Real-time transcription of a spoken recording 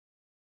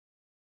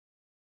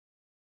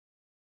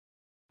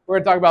We're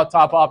going to talk about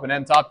topop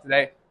and nTop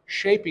today,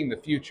 shaping the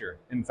future,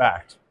 in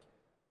fact.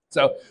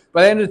 So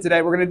by the end of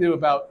today, we're going to do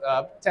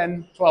about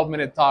 10,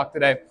 12-minute talk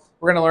today.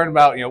 We're going to learn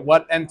about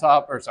what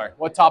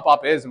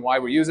topop is and why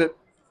we use it.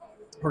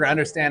 We're going to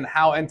understand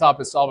how nTop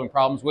is solving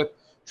problems with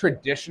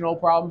traditional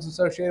problems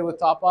associated with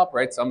topop,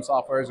 right? Some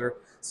softwares are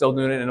still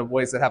doing it in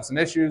ways that have some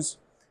issues.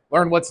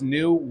 Learn what's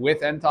new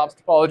with nTop's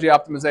topology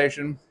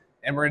optimization,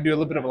 and we're going to do a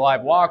little bit of a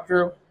live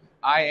walkthrough.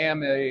 I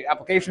am an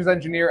applications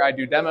engineer. I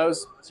do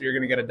demos, so you're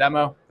going to get a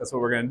demo. That's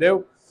what we're going to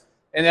do.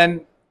 And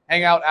then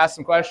hang out, ask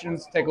some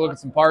questions, take a look at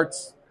some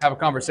parts, have a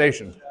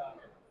conversation.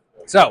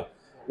 So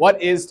what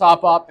is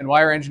topop and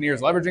why are engineers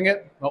leveraging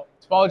it? Well,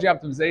 topology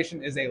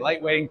optimization is a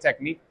lightweighting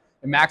technique.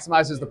 It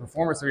maximizes the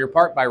performance of your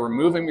part by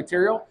removing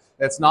material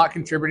that's not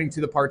contributing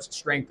to the part's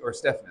strength or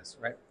stiffness,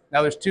 right?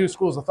 Now there's two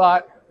schools of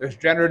thought. There's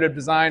generative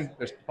design,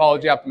 there's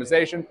topology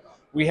optimization.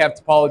 We have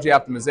topology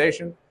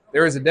optimization.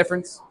 There is a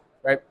difference,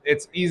 right?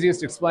 It's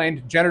easiest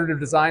explained. Generative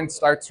design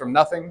starts from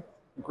nothing,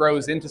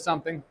 grows into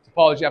something.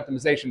 Topology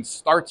optimization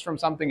starts from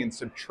something and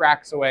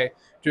subtracts away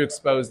to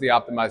expose the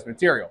optimized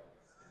material.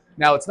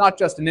 Now, it's not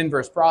just an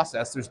inverse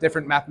process. There's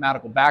different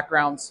mathematical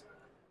backgrounds.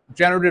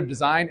 Generative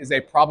design is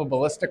a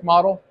probabilistic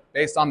model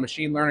based on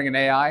machine learning and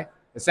AI.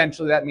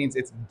 Essentially, that means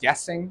it's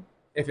guessing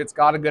if it's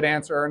got a good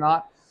answer or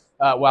not,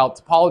 while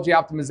topology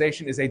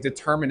optimization is a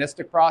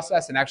deterministic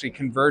process and actually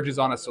converges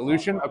on a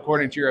solution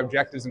according to your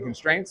objectives and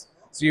constraints.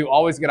 So you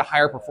always get a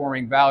higher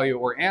performing value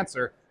or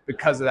answer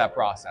because of that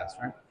process,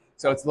 right?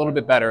 So it's a little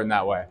bit better in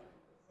that way.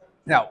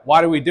 Now,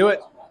 why do we do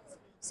it?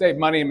 Save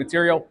money and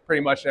material,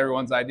 pretty much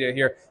everyone's idea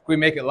here. Can we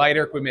make it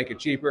lighter? Can we make it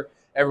cheaper?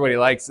 Everybody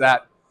likes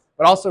that.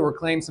 But also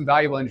reclaim some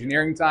valuable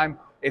engineering time.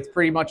 It's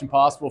pretty much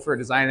impossible for a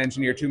design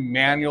engineer to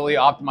manually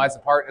optimize the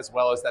part as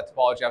well as that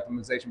topology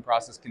optimization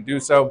process can do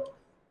so.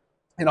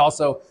 And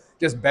also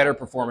just better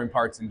performing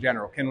parts in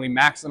general. Can we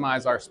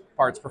maximize our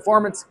parts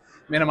performance,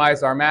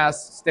 minimize our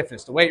mass,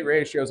 stiffness to weight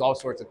ratios, all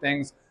sorts of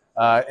things.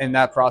 And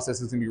that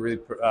process is gonna be really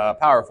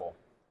powerful.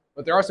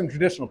 But there are some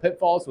traditional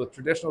pitfalls with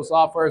traditional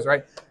softwares,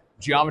 right?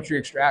 Geometry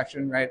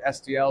extraction, right?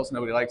 STLs,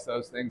 nobody likes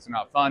those things, they're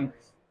not fun.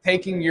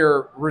 Taking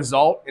your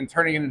result and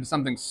turning it into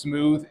something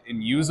smooth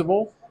and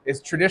usable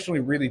is traditionally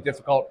really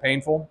difficult,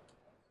 painful.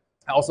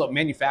 Also,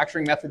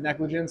 manufacturing method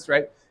negligence,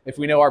 right? If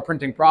we know our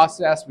printing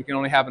process, we can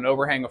only have an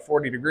overhang of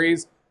 40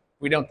 degrees.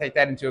 If we don't take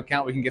that into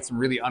account, we can get some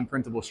really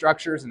unprintable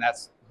structures, and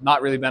that's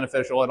not really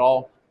beneficial at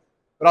all.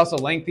 But also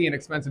lengthy and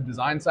expensive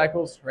design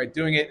cycles, right?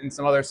 Doing it in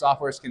some other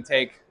softwares can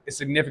take a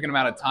significant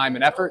amount of time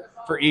and effort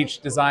for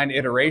each design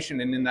iteration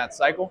and in that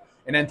cycle,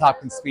 and nTop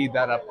can speed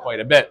that up quite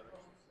a bit.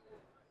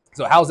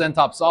 So how's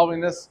nTop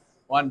solving this?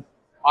 One,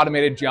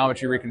 automated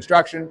geometry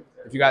reconstruction.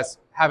 If you guys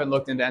haven't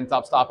looked into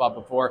nTop's topop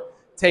before,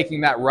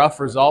 taking that rough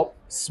result,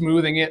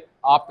 smoothing it,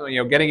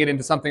 getting it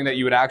into something that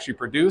you would actually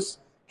produce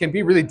can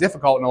be really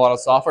difficult in a lot of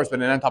softwares,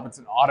 but in nTop it's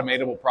an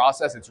automatable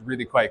process. It's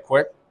really quite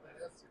quick.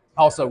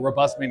 Also,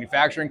 robust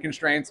manufacturing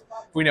constraints.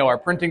 If we know our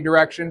printing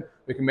direction,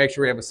 we can make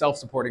sure we have a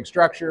self-supporting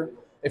structure.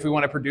 If we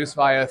want to produce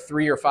via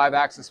 3 or 5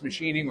 axis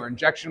machining or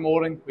injection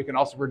molding, we can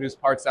also produce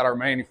parts that are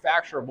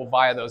manufacturable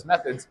via those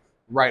methods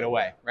right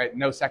away, right?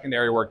 No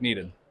secondary work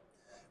needed.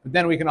 But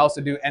then we can also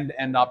do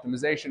end-to-end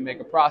optimization, make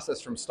a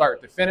process from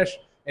start to finish,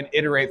 and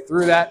iterate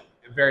through that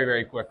very,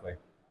 very quickly.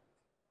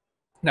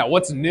 Now,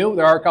 what's new?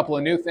 There are a couple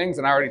of new things,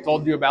 and I already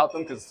told you about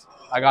them because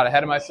I got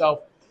ahead of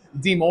myself.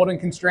 Demolding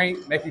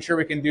constraint, making sure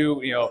we can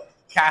do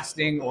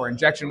casting or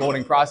injection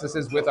molding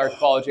processes with our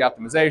topology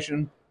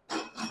optimization.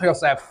 We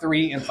also have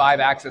 3 and 5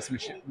 axis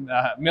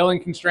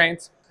milling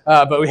constraints,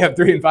 but we have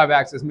 3 and 5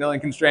 axis milling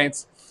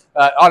constraints.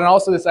 And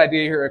also this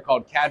idea here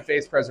called CAD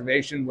face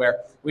preservation, where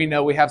we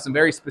know we have some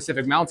very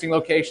specific mounting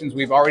locations.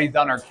 We've already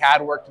done our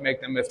CAD work to make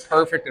them as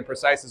perfect and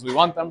precise as we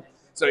want them.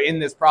 So in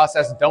this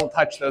process, don't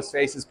touch those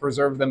faces,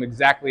 preserve them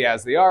exactly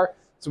as they are,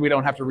 so we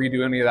don't have to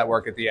redo any of that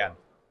work at the end.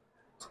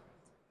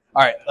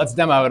 All right, let's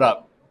demo it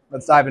up.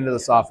 Let's dive into the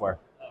software.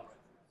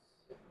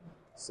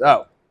 So,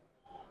 all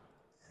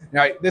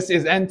right, this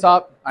is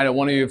nTop. I know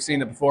one of you have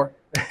seen it before,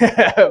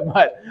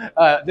 but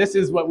this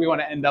is what we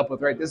want to end up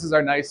with, right? This is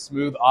our nice,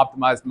 smooth,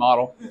 optimized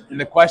model. And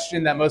the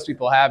question that most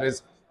people have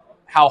is,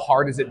 how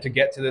hard is it to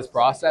get to this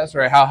process,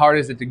 right? How hard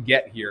is it to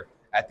get here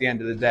at the end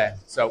of the day?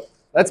 So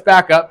let's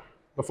back up.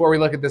 Before we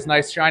look at this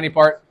nice, shiny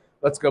part,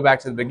 let's go back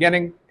to the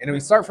beginning. And we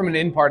start from an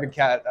imported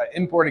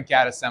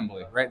CAD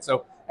assembly, right?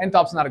 So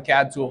nTop's not a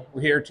CAD tool.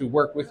 We're here to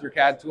work with your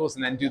CAD tools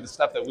and then do the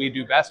stuff that we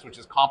do best, which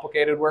is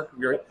complicated work.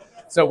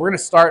 So we're going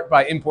to start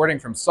by importing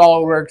from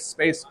SolidWorks,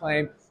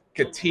 SpacePlane,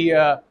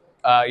 CATIA,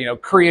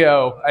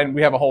 Creo, and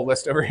we have a whole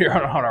list over here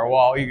on our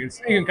wall. You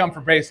can come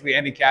from basically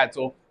any CAD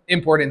tool,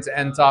 import into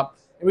nTop,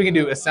 and we can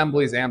do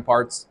assemblies and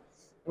parts.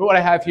 And what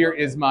I have here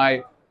is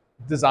my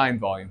design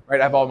volume, right?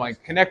 I have all my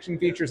connection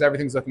features,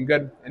 everything's looking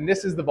good, and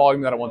this is the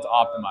volume that I want to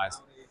optimize.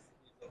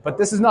 But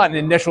this is not an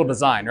initial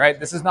design, right?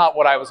 This is not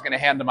what I was going to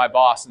hand to my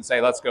boss and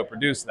say, let's go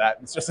produce that.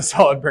 It's just a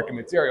solid brick of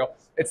material.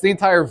 It's the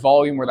entire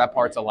volume where that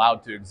part's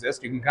allowed to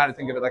exist. You can kind of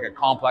think of it like a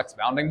complex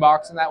bounding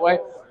box in that way.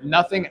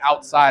 Nothing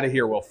outside of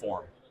here will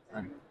form.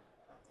 Right?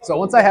 So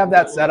once I have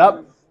that set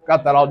up,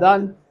 Got that all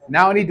done.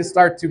 Now I need to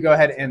start to go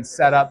ahead and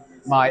set up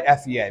my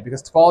FEA,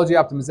 because topology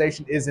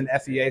optimization is an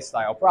FEA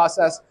style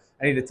process.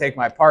 I need to take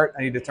my part,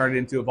 I need to turn it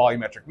into a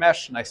volumetric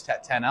mesh, nice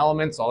 10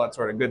 elements, all that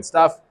sort of good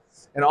stuff.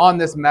 And on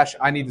this mesh,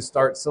 I need to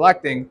start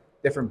selecting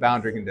different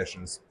boundary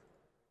conditions.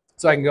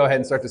 So I can go ahead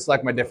and start to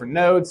select my different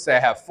nodes. Say I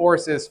have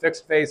forces,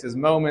 fixed faces,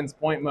 moments,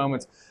 point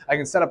moments. I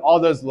can set up all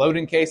those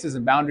loading cases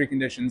and boundary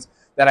conditions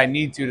that I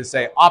need to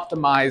say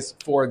optimize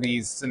for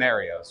these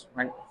scenarios,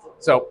 right?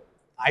 So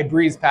I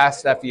breeze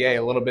past FEA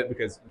a little bit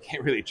because you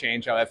can't really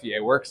change how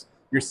FEA works.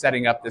 You're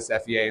setting up this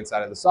FEA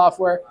inside of the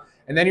software.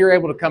 And then you're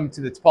able to come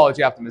to the topology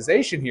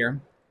optimization here,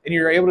 and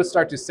you're able to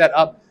start to set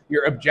up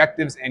your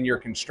objectives and your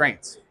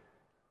constraints.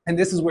 And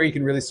this is where you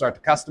can really start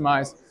to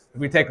customize. If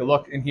we take a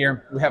look in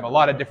here, we have a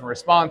lot of different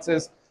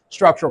responses.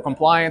 Structural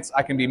compliance,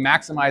 I can be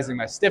maximizing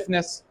my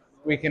stiffness.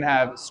 We can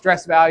have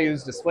stress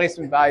values,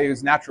 displacement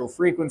values, natural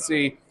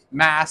frequency,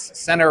 mass,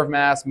 center of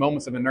mass,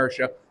 moments of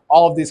inertia.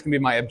 All of these can be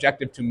my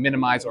objective to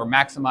minimize or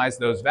maximize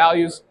those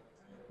values.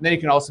 And then you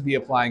can also be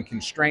applying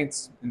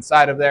constraints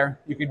inside of there.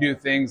 You can do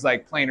things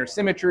like planar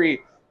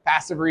symmetry,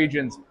 passive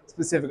regions,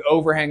 specific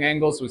overhang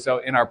angles. So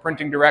in our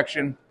printing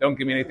direction, don't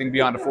give me anything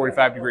beyond a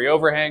 45-degree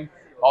overhang,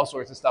 all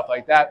sorts of stuff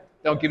like that.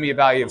 Don't give me a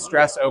value of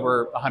stress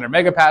over 100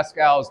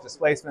 megapascals,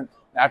 displacement,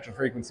 natural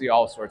frequency,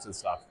 all sorts of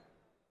stuff.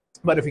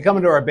 But if you come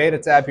into our beta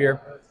tab here,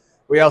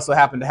 we also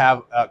happen to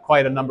have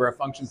quite a number of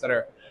functions that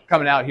are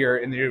coming out here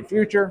in the near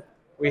future.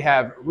 We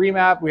have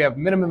remap, we have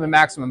minimum and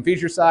maximum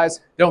feature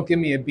size. Don't give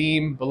me a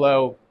beam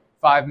below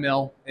 5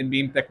 mil in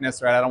beam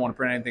thickness, right? I don't want to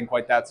print anything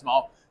quite that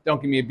small.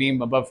 Don't give me a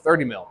beam above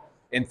 30 mil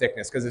in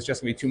thickness because it's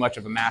just going to be too much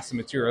of a mass of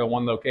material in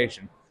one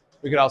location.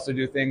 We could also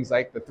do things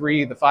like the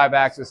 3, the 5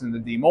 axis, and the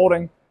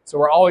demolding. So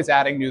we're always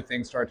adding new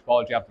things to our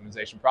topology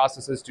optimization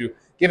processes to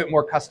give it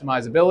more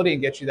customizability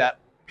and get you that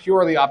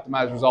purely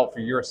optimized result for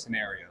your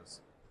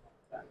scenarios.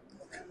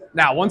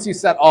 Now, once you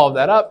set all of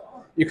that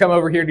up, you come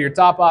over here to your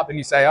top op and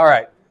you say, all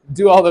right,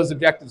 do all those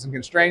objectives and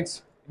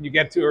constraints, and you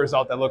get to a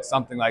result that looks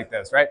something like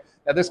this, right?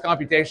 Now, this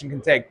computation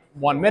can take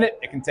 1 minute,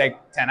 it can take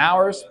 10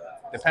 hours,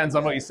 depends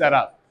on what you set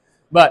up.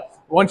 But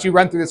once you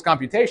run through this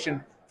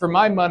computation, for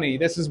my money,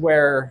 this is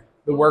where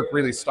the work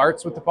really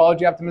starts with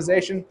topology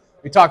optimization.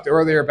 We talked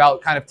earlier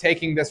about kind of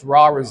taking this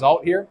raw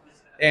result here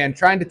and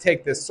trying to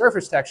take this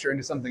surface texture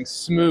into something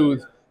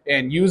smooth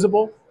and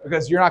usable,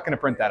 because you're not going to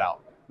print that out,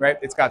 right?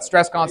 It's got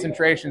stress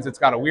concentrations, it's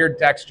got a weird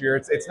texture.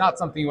 It's not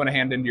something you want to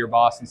hand into your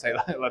boss and say,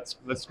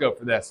 let's go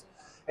for this.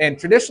 And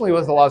traditionally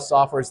with a lot of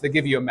softwares, they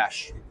give you a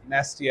mesh, an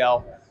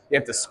STL. You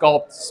have to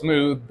sculpt,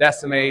 smooth,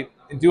 decimate,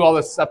 and do all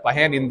this stuff by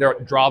hand and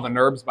draw the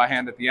NURBS by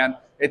hand at the end.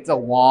 It's a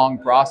long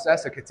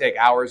process. It could take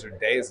hours or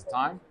days of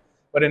time.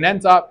 But in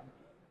nTop,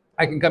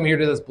 I can come here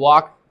to this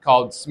block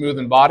called smooth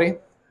and body,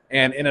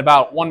 and in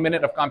about 1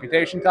 minute of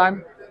computation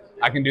time,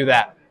 I can do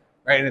that,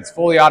 right? And it's a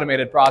fully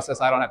automated process.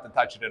 I don't have to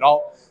touch it at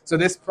all. So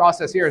this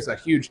process here is a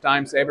huge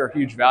time saver, a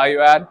huge value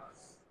add.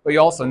 But you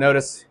also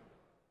notice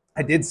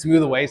I did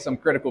smooth away some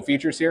critical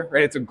features here,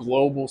 right? It's a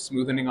global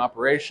smoothing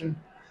operation.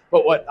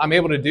 But what I'm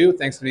able to do,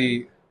 thanks to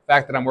the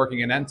fact that I'm working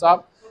in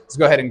nTop, is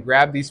go ahead and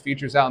grab these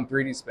features out in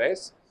 3D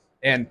space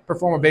and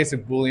perform a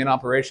basic Boolean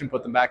operation,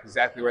 put them back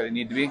exactly where they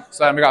need to be.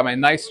 So I've got my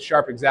nice,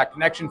 sharp, exact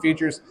connection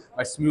features,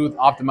 my smooth,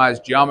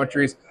 optimized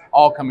geometries,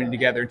 all coming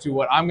together to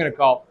what I'm gonna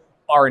call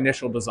our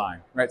initial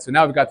design, right? So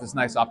now we've got this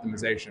nice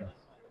optimization.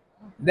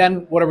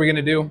 Then what are we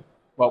gonna do?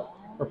 Well,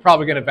 we're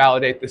probably gonna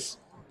validate this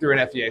through an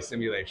FEA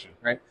simulation,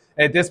 right?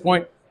 And at this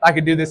point, I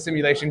could do this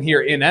simulation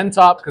here in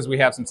nTop because we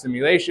have some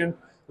simulation.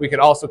 We could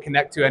also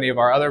connect to any of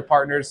our other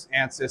partners,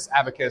 ANSYS,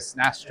 Abacus,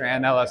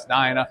 Nastran, LS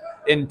Dyna,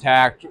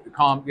 Intact,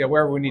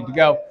 wherever we need to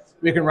go.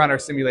 We can run our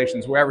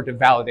simulations wherever to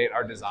validate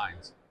our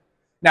designs.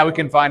 Now we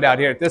can find out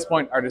here at this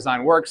point, our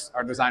design works,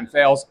 our design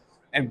fails,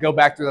 and go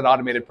back through that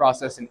automated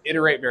process and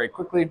iterate very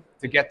quickly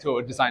to get to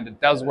a design that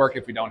does work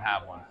if we don't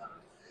have one.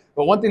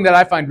 But one thing that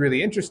I find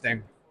really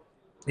interesting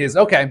is,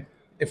 okay,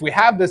 if we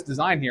have this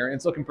design here and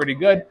it's looking pretty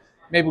good,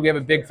 maybe we have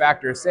a big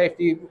factor of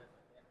safety.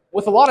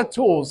 With a lot of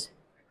tools,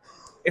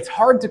 it's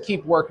hard to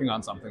keep working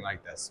on something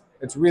like this.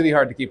 It's really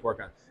hard to keep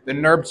working on. The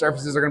NURB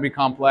surfaces are going to be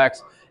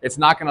complex. It's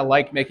not going to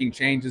like making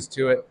changes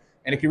to it,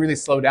 and it can really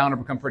slow down or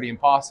become pretty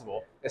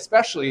impossible,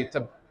 especially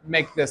to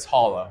make this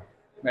hollow.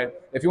 Right?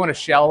 If you want to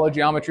shell a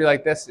geometry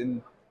like this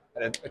in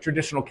a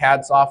traditional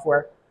CAD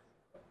software,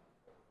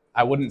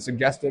 I wouldn't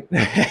suggest it.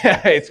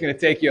 It's going to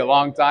take you a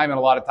long time and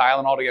a lot of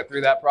Tylenol to get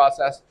through that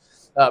process.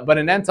 But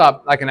in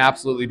nTop, I can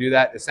absolutely do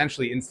that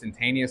essentially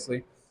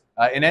instantaneously.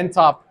 In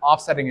nTop,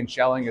 offsetting and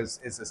shelling is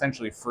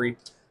essentially free.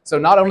 So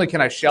not only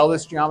can I shell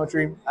this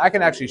geometry, I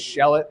can actually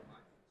shell it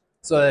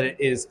so that it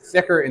is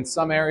thicker in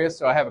some areas.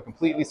 So I have a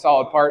completely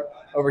solid part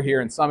over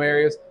here in some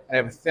areas, and I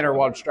have a thinner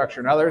walled structure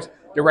in others,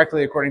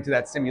 directly according to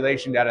that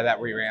simulation data that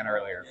we ran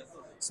earlier.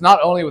 So not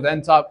only with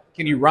nTop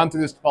can you run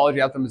through this topology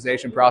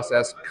optimization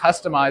process,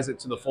 customize it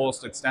to the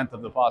fullest extent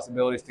of the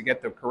possibilities to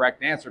get the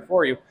correct answer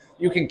for you,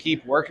 you can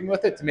keep working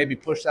with it to maybe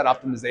push that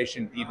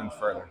optimization even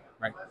further,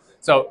 right?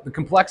 So the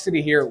complexity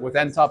here with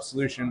nTop's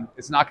solution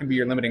is not going to be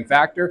your limiting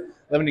factor.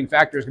 Limiting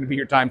factor is going to be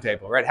your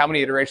timetable, right? How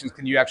many iterations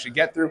can you actually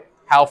get through?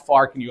 How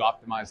far can you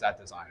optimize that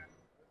design?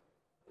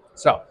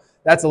 So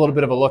that's a little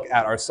bit of a look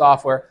at our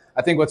software.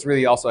 I think what's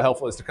really also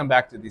helpful is to come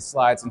back to these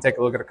slides and take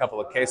a look at a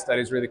couple of case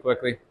studies really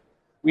quickly.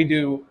 We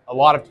do a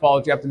lot of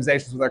topology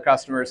optimizations with our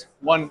customers.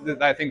 One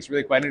that I think is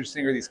really quite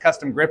interesting are these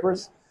custom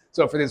grippers.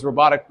 So for these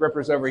robotic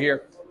grippers over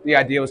here, the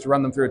idea was to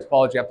run them through a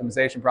topology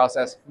optimization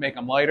process, make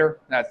them lighter.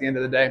 And at the end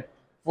of the day,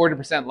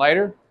 40%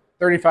 lighter,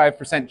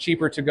 35%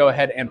 cheaper to go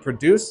ahead and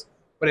produce.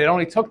 But it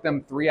only took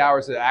them 3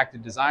 hours of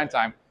active design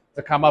time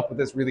to come up with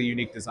this really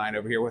unique design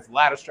over here with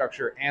lattice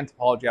structure and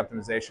topology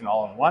optimization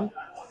all in one.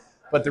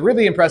 But the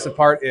really impressive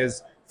part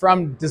is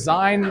from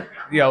design,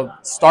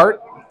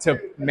 start to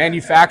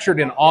manufactured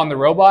and on the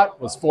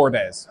robot was 4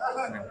 days.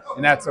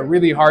 And that's a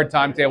really hard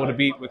timetable to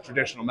beat with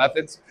traditional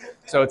methods.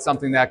 So it's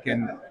something that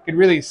can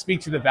really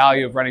speak to the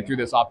value of running through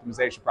this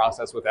optimization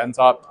process with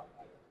nTop.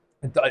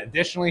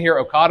 Additionally here,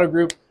 Ocado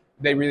Group,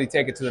 they really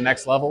take it to the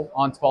next level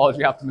on topology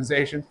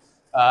optimization.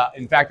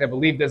 In fact, I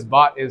believe this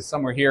bot is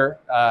somewhere here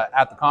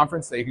at the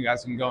conference that you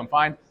guys can go and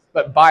find.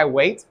 But by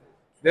weight,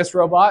 this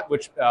robot,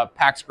 which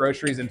packs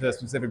groceries into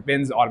specific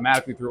bins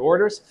automatically through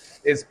orders,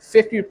 is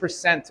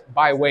 50%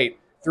 by weight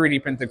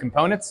 3D printed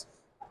components,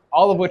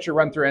 all of which are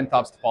run through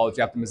nTop's topology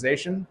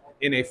optimization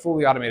in a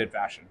fully automated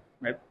fashion.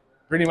 Right?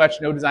 Pretty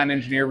much no design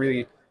engineer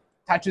really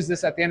touches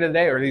this at the end of the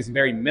day, or at least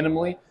very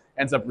minimally,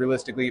 ends up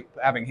realistically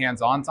having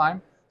hands-on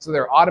time. So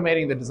they're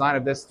automating the design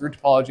of this through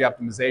topology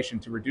optimization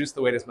to reduce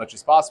the weight as much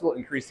as possible,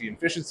 increase the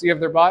efficiency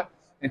of their bot,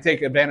 and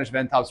take advantage of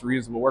nTop's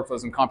reusable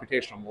workflows and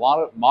computational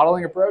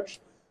modeling approach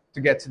to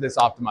get to this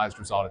optimized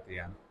result at the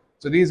end.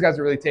 So these guys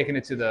are really taking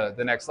it to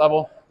the next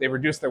level. They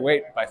reduced their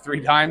weight by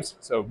 3 times,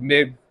 so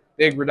big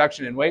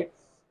reduction in weight,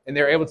 and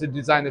they're able to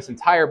design this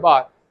entire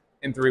bot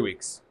in 3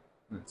 weeks.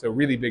 So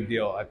really big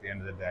deal at the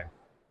end of the day.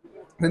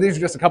 And these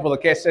are just a couple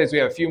of case studies. We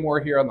have a few more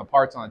here on the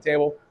parts on the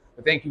table.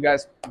 But thank you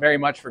guys very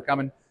much for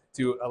coming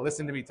to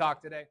listen to me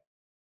talk today.